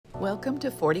Welcome to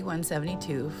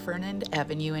 4172 Fernand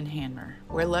Avenue in Hanmer,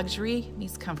 where luxury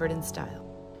meets comfort and style.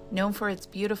 Known for its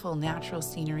beautiful natural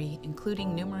scenery,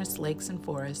 including numerous lakes and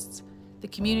forests, the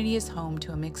community is home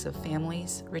to a mix of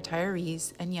families,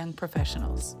 retirees, and young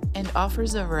professionals, and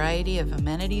offers a variety of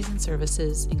amenities and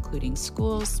services, including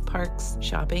schools, parks,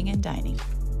 shopping, and dining.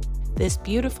 This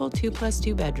beautiful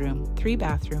 2+2 bedroom,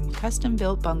 3-bathroom,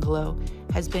 custom-built bungalow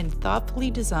has been thoughtfully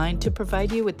designed to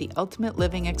provide you with the ultimate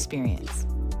living experience.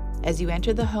 As you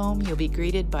enter the home, you'll be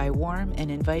greeted by warm and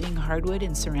inviting hardwood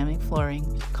and ceramic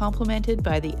flooring, complemented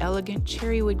by the elegant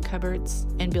cherrywood cupboards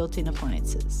and built-in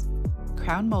appliances.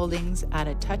 Crown moldings add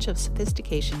a touch of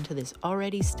sophistication to this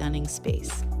already stunning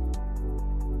space.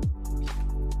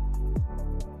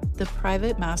 The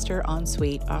private master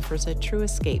ensuite offers a true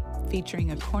escape, featuring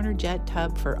a corner jet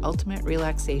tub for ultimate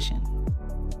relaxation.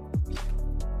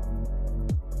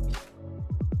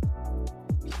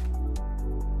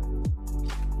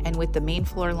 And with the main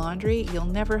floor laundry, you'll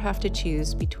never have to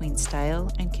choose between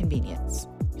style and convenience.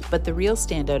 But the real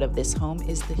standout of this home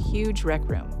is the huge rec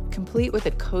room, complete with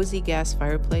a cozy gas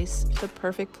fireplace, the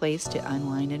perfect place to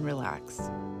unwind and relax.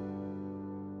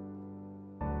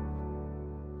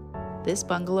 This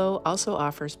bungalow also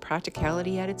offers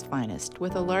practicality at its finest,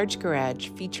 with a large garage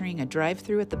featuring a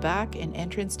drive-through at the back and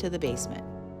entrance to the basement.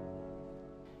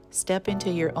 Step into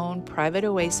your own private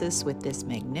oasis with this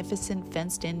magnificent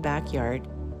fenced-in backyard,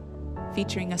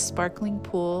 featuring a sparkling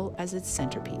pool as its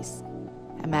centerpiece.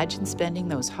 Imagine spending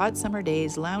those hot summer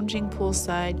days lounging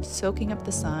poolside, soaking up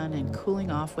the sun and cooling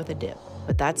off with a dip.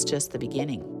 But that's just the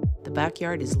beginning. The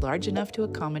backyard is large enough to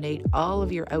accommodate all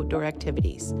of your outdoor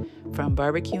activities, from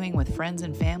barbecuing with friends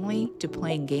and family to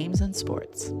playing games and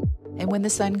sports. And when the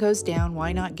sun goes down,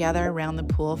 why not gather around the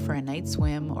pool for a night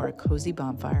swim or a cozy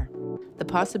bonfire? The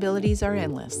possibilities are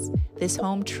endless. This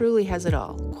home truly has it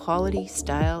all: quality,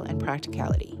 style, and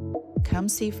practicality. Come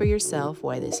see for yourself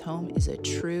why this home is a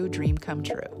true dream come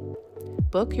true.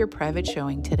 Book your private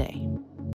showing today.